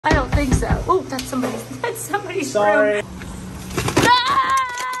think so. Oh, that's somebody's Sorry. room.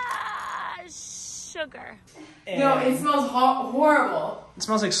 Ah, sugar. No, it smells horrible. It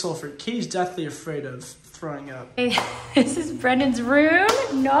smells like sulfur. Katie's deathly afraid of throwing up. Hey, this is Brennan's room.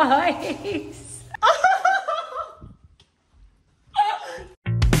 Nice.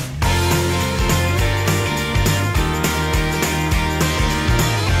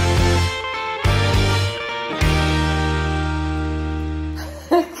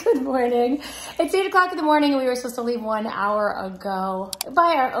 Good morning. It's 8 o'clock in the morning and we were supposed to leave 1 hour ago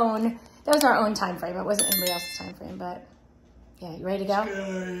by our own, that was our own time frame. It wasn't anybody else's time frame, but yeah, you ready to go?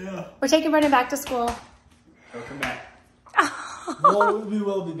 Yeah. We're taking Brennan back to school. Welcome back. Well, we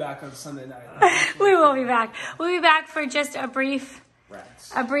will be back on Sunday night. We will be back. We'll be back for just a brief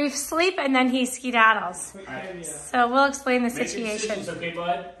sleep and then he skedaddles. Right. So we'll explain the situation. Okay,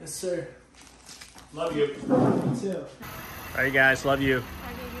 bud? Yes, sir. Love you. Me too. All right, guys. Love you.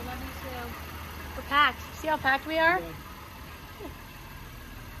 I do. Love you too. We're packed. See how packed we are?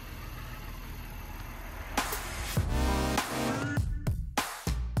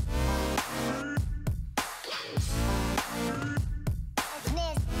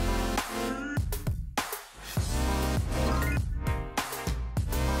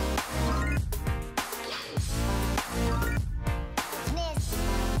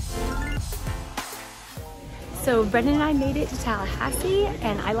 So Brendan and I made it to Tallahassee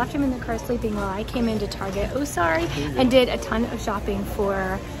and I left him in the car sleeping while I came into Target, and did a ton of shopping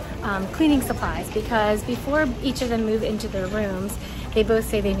for cleaning supplies because before each of them move into their rooms, they both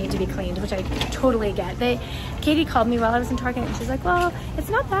say they need to be cleaned, which I totally get. Katie called me while I was in Target and she's like, well, it's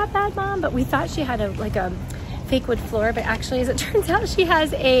not that bad, Mom, but we thought she had a fake wood floor, but actually as it turns out she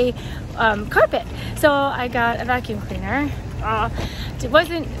has a carpet. So I got a vacuum cleaner.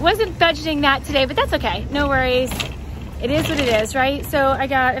 Wasn't budgeting that today, but that's okay. No worries. It is what it is, right? So I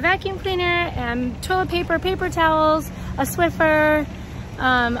got a vacuum cleaner and toilet paper, paper towels, a Swiffer,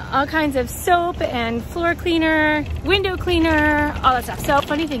 all kinds of soap and floor cleaner, window cleaner, all that stuff. So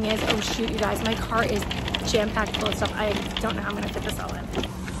funny thing is, oh shoot, you guys, my car is jam-packed full of stuff. I don't know how I'm gonna fit this all in.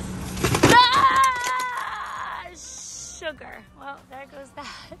 Ah, sugar. Well, there goes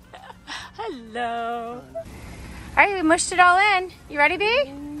that. Hello. All right, we mushed it all in. You ready, B?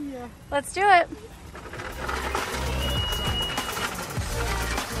 Yeah. Let's do it.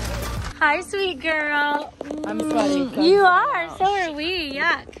 Hi, sweet girl. I'm sweaty. You are. So are we.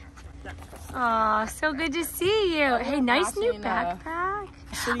 Yuck. Aw, so good to see you. Hey, nice new backpack.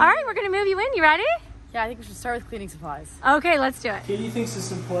 All right, we're going to move you in. You ready? Yeah, I think we should start with cleaning supplies. Okay, let's do it. Katie thinks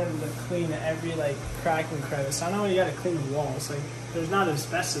it's important to clean every crack and crevice. I know you gotta clean the walls. There's not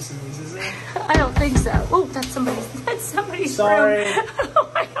asbestos in these, is there? I don't think so. Oh, that's somebody's Sorry. room. Oh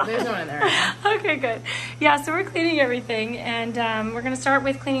my God. There's no one in there. Okay, good. Yeah, so we're cleaning everything, and we're gonna start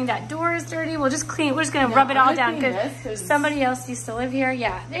with cleaning that door is dirty. We'll just clean. We're just gonna rub it all down because somebody else used to live here.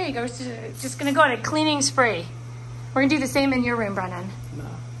 Yeah, there you go. We're just gonna go on a cleaning spree. We're gonna do the same in your room, Brennan. No.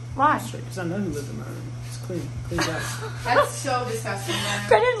 Why? Because I know who lives in my room. It's clean. Clean guys. That's so disgusting, man.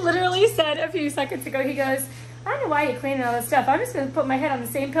 Brennan literally said a few seconds ago, he goes, I don't know why you're cleaning all this stuff. I'm just gonna put my head on the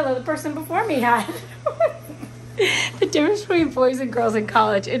same pillow the person before me had. The difference between boys and girls in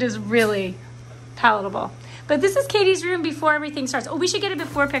college, it is really palatable. But this is Katie's room before everything starts. Oh, we should get a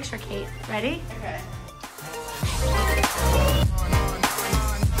before picture, Kate. Ready? Okay.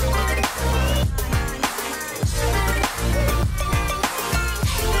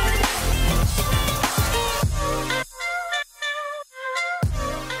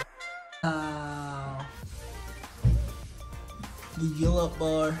 The Yule-up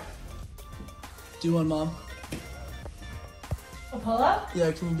bar. Do one, Mom. A pull-up?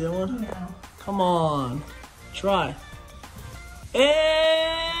 Yeah, can you do one? No. Come on. Try. Hey,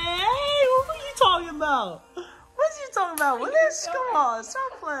 what are you talking about? What's you talking about? What is? Come on,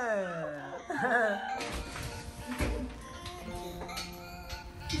 stop playing.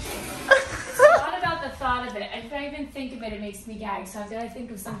 It's not about the thought of it. If I even think of it, it makes me gag. So I've got to think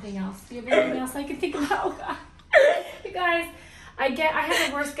of something else. Do you have anything else I can think about? Oh, God. You guys, I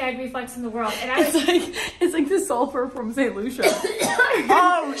have the worst gag reflex in the world. And It's like the sulfur from St. Lucia.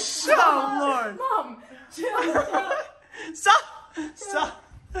 Oh, shut Lord. Mom,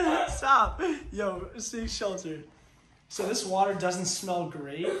 Stop. Yo, seek shelter. So this water doesn't smell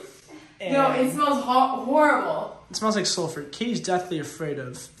great. And No, it smells horrible. it smells like sulfur. Katie's deathly afraid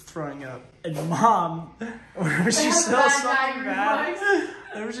of throwing up. And Mom, whenever she smells something bad,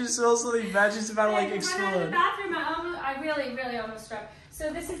 she's about to in explode. the bathroom, I really almost threw up.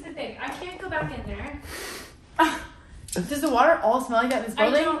 So this is the thing. I can't go back in there. Does the water all smell like that in this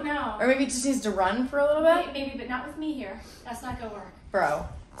building? I don't know. Or maybe it just needs to run for a little bit? Maybe, but not with me here. That's not gonna work. Bro.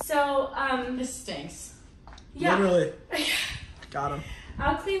 So, This stinks. yeah. Literally. Got him.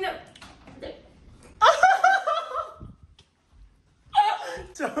 I'll clean the...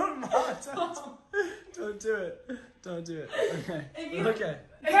 Don't do it. Don't do it. Okay. Okay.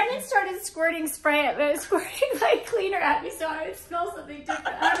 Brennan started squirting like cleaner at me, so I would smell something different.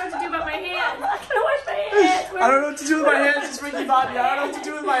 I don't know what to do about my hands. I'm gonna wash my hands. I don't know what to do with my hands. It's Ricky Bobby. I don't know what to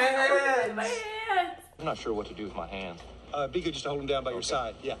do with my hands. My hands. I'm not sure what to do with my hands. Be good just to hold them down by your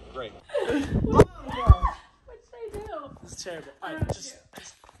side. Yeah, great. What should I do? This is terrible. All right, just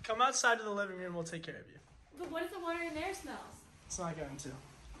come outside to the living room. We'll take care of you. But what if the water in there smells? It's not going to.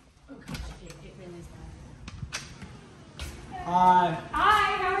 Oh gosh, it really smells. Hi.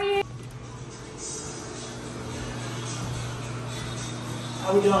 Hi, how are you?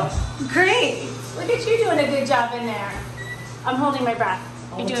 How we doing? Great. Look at you doing a good job in there. I'm holding my breath.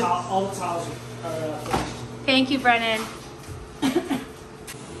 All the towels are Thank you, Brennan.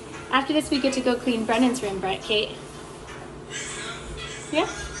 After this, we get to go clean Brennan's room, Kate. Yeah?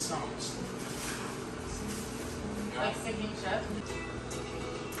 Like sticking shut.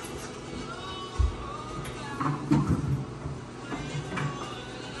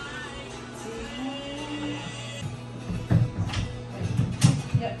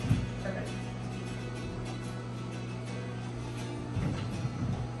 Yep, perfect.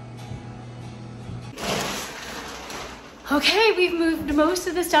 Okay, we've moved most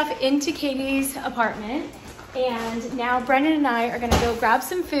of the stuff into Katie's apartment. And now Brennan and I are gonna go grab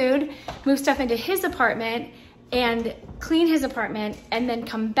some food, move stuff into his apartment, and clean his apartment, and then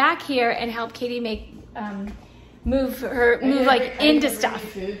come back here and help Katie make move into stuff.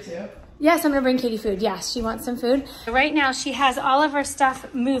 Food too. Yes, I'm gonna bring Katie food. Yes, she wants some food. Right now she has all of her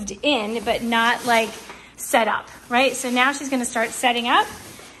stuff moved in, but not like set up, right? So now she's gonna start setting up.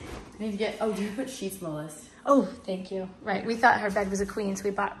 I need to get, oh, do you put sheets on the list? Oh, thank you. Right, we thought her bed was a queen, so we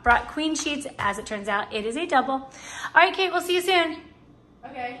brought queen sheets. As it turns out, it is a double. All right, Kate, we'll see you soon.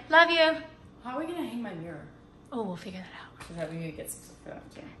 Okay. Love you. How are we gonna hang my mirror? Oh, we'll figure that out. So that we need to get some stuff for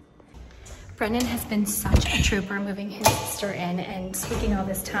that too. Brennan has been such a trooper moving his sister in and taking all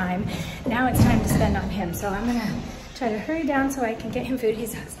this time. Now it's time to spend on him. So I'm gonna try to hurry down so I can get him food.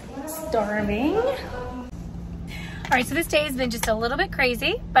 He's starving. All right, so this day has been just a little bit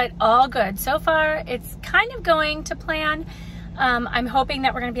crazy, but all good. So far, it's kind of going to plan. I'm hoping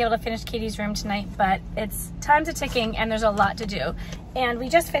that we're gonna be able to finish Katie's room tonight, but it's time's a ticking and there's a lot to do. And we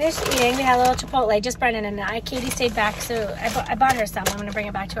just finished eating. We had a little Chipotle, just Brennan and I. Katie stayed back, so I bought her some. I'm gonna bring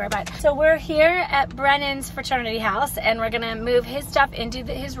it back to her. But so we're here at Brennan's fraternity house, and we're gonna move his stuff into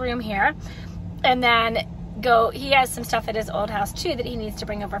his room here, and then go. He has some stuff at his old house too that he needs to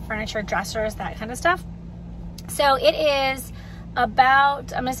bring over, furniture, dressers, that kind of stuff. So it is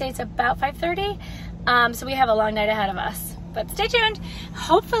about, I'm gonna say it's about 5:30. So we have a long night ahead of us. But stay tuned.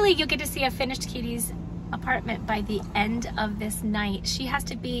 Hopefully you'll get to see a finished Katie's apartment by the end of this night. She has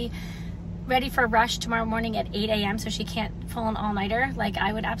to be ready for rush tomorrow morning at 8 a.m. so she can't pull an all-nighter like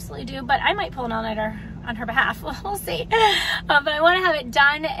I would absolutely do, but I might pull an all-nighter on her behalf. We'll see. But I want to have it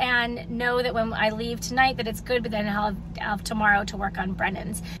done and know that when I leave tonight that it's good, but then I'll have tomorrow to work on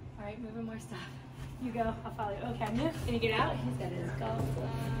Brennan's. All right, moving more stuff. You go, I'll follow you. Okay, move. Can you get out? He's got his golf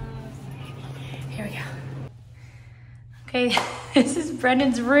gloves. Here we go. Okay, this is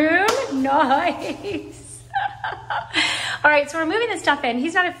Brennan's room. Nice. All right, so we're moving the stuff in.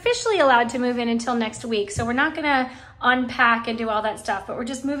 He's not officially allowed to move in until next week, so we're not gonna unpack and do all that stuff, but we're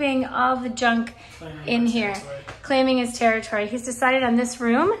just moving all the junk in here, claiming his territory. He's decided on this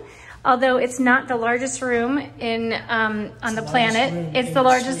room, although it's not the largest room in on the planet. It's the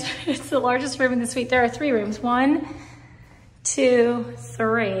largest. It's the largest room in the suite. There are 3 rooms. 1, 2,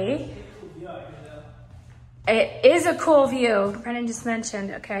 3. It is a cool view. Brennan just mentioned.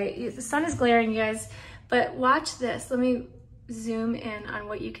 Okay, the sun is glaring, you guys, but watch this. Let me zoom in on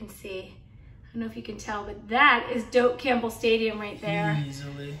what you can see. I don't know if you can tell, but that is Doak Campbell Stadium right there.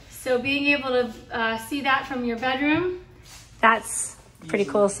 Easily. So being able to see that from your bedroom, that's a pretty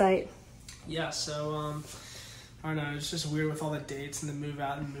cool sight. Yeah, so I don't know, it's just weird with all the dates and the move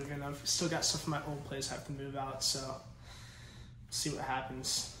out and move in. I've still got stuff from my old place I have to move out, so see what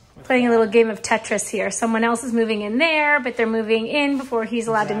happens. Playing a little game of Tetris here. Someone else is moving in there, but they're moving in before he's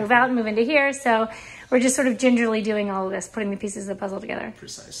allowed to move out and move into here. So we're just sort of gingerly doing all of this, putting the pieces of the puzzle together.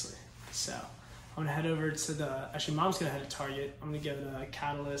 Precisely. So I'm gonna head over to actually Mom's gonna head to Target. I'm gonna go to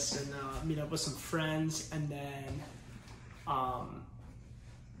Catalyst and meet up with some friends, and then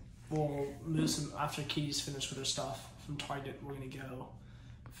we'll move some, after Katie's finished with her stuff from Target, we're gonna go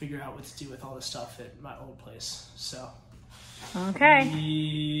figure out what to do with all the stuff at my old place. So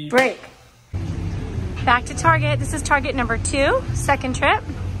okay, break. Back to Target. This is Target number 2, second trip.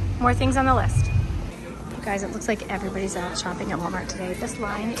 More things on the list. You guys, it looks like everybody's out shopping at Walmart today. This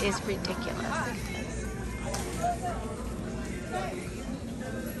line is ridiculous.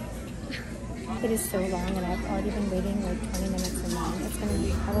 It is so long and I've already been waiting like 20 minutes in line. It's gonna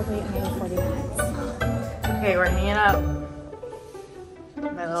be probably another 40 minutes. Okay, we're hanging up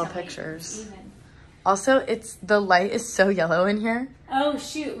my little pictures. Also, the light is so yellow in here. Oh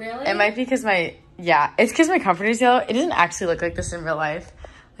shoot, really? It might be because it's because my comforter is yellow. It doesn't actually look like this in real life.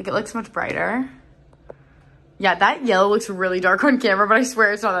 Like, it looks much brighter. Yeah, that yellow looks really dark on camera, but I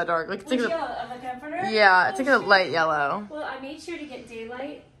swear it's not that dark. Like, it's like yellow of the comforter? Yeah, it's like a light yellow. Well, I made sure to get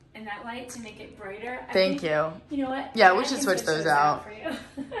daylight and that light to make it brighter. Thank you. You know what? Yeah, we should switch those out. For you.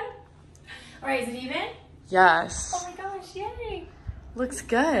 All right, is it even? Yes. Oh my gosh, yay. Looks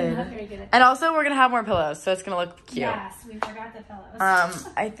good. I'm not very good at And also, we're going to have more pillows, so it's going to look cute. Yes, we forgot the pillows.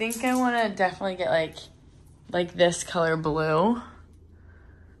 I think I want to definitely get like this color blue.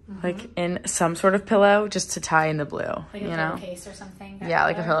 Like in some sort of pillow just to tie in the blue, like a pillowcase or something. Yeah,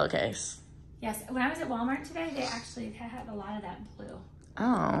 like a pillowcase. Yes, when I was at Walmart today, they actually had a lot of that blue.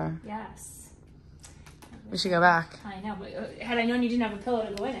 Oh. Yes. We should go back. I know, but had I known you didn't have a pillow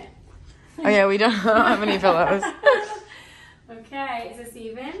to go in it. Oh yeah, we don't have any pillows. Okay, is this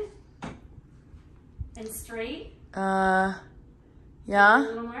even? And straight? Yeah. A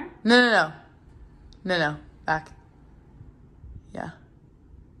little more? No. Back. Yeah.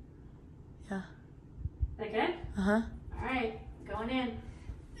 Yeah. Is that good? Uh-huh. All right, going in.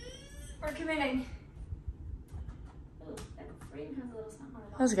 We're committing. Ooh, that frame has a little something on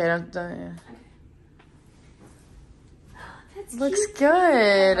it. That's okay. Don't yeah. Okay. That's Looks cute.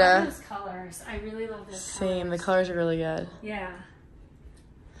 good. I love those colors. I really love those Same. colors. The colors are really good. Yeah.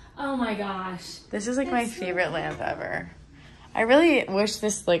 Oh my gosh. This is like my That's so favorite lamp ever. I really wish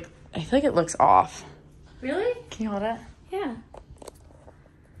this I feel like it looks off. Really? Can you hold it? Yeah.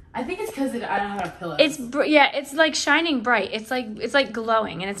 I think it's because I don't have a pillow. It's like shining bright. It's like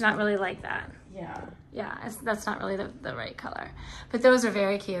glowing, and it's not really like that. Yeah. Yeah, that's not really the right color. But those are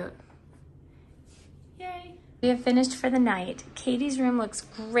very cute. Yay. We have finished for the night. Katie's room looks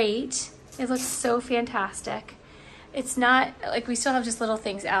great. It looks so fantastic. It's not, like, we still have just little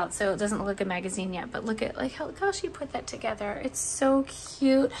things out, so it doesn't look like a magazine yet, but look at, like, how she put that together. It's so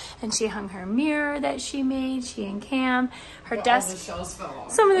cute. And she hung her mirror that she made, she and Cam. Her desk. All the shells fell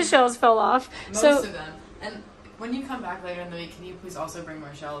off. Some of the shells fell off. Most of them. And when you come back later in the week, can you please also bring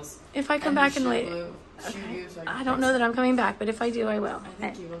more shells? If I come back in late. Okay. I don't know that I'm coming back, but if I do, I will. I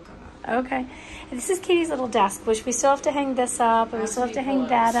think you will come back. Okay. And this is Katie's little desk, which we still have to hang this up, and we still have to hang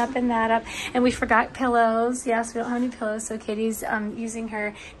that up and that up. And we forgot pillows. Yes, we don't have any pillows, so Katie's using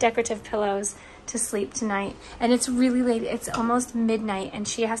her decorative pillows to sleep tonight. And it's really late. It's almost midnight, and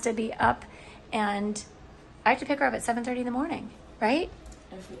she has to be up, and I have to pick her up at 7:30 in the morning, right?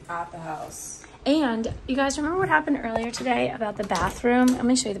 If we at the house. And you guys remember what happened earlier today about the bathroom? I'm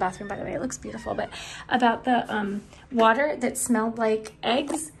going to show you the bathroom, by the way. It looks beautiful. But about the water that smelled like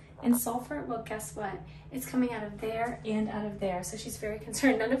eggs and sulfur. Well, guess what? It's coming out of there and out of there. So she's very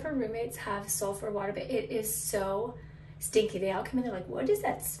concerned. None of her roommates have sulfur water, but it is so stinky. They all come in, they're like, what is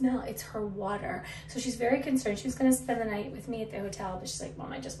that smell? It's her water. So she's very concerned. She was going to spend the night with me at the hotel, but she's like,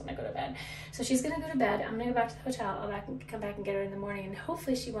 Mom, I just want to go to bed. So she's going to go to bed. I'm going to go back to the hotel. I'll come back and get her in the morning, and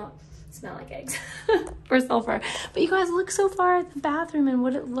hopefully she won't smell like eggs or sulfur. But you guys, look so far at the bathroom and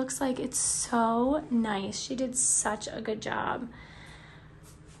what it looks like. It's so nice. She did such a good job.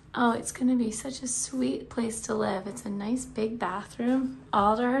 Oh, it's going to be such a sweet place to live. It's a nice big bathroom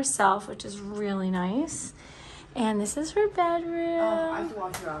all to herself, which is really nice. And this is her bedroom. Oh, I have to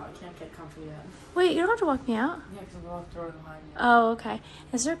walk you out. I can't get comfy yet. Wait, you don't have to walk me out? Yeah, because I'm going to throw it behind you. Oh, okay.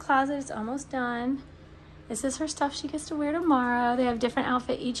 This is her closet. It's almost done. This is her stuff she gets to wear tomorrow. They have different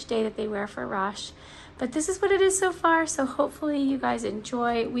outfit each day that they wear for Rush. But this is what it is so far, so hopefully you guys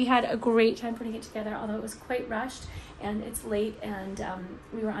enjoy. We had a great time putting it together, although it was quite rushed, and it's late, and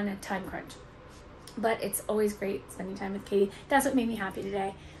we were on a time crunch. But it's always great spending time with Katie. That's what made me happy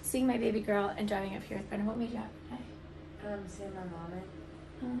today, seeing my baby girl and driving up here with Brennan. What made you happy today? Seeing my mom.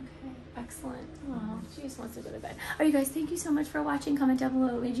 Okay, excellent. Oh, she just wants to go to bed. All right, you guys, thank you so much for watching. Comment down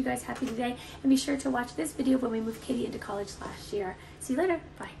below what made you guys happy today. And be sure to watch this video when we moved Katie into college last year. See you later.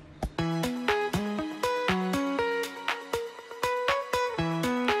 Bye.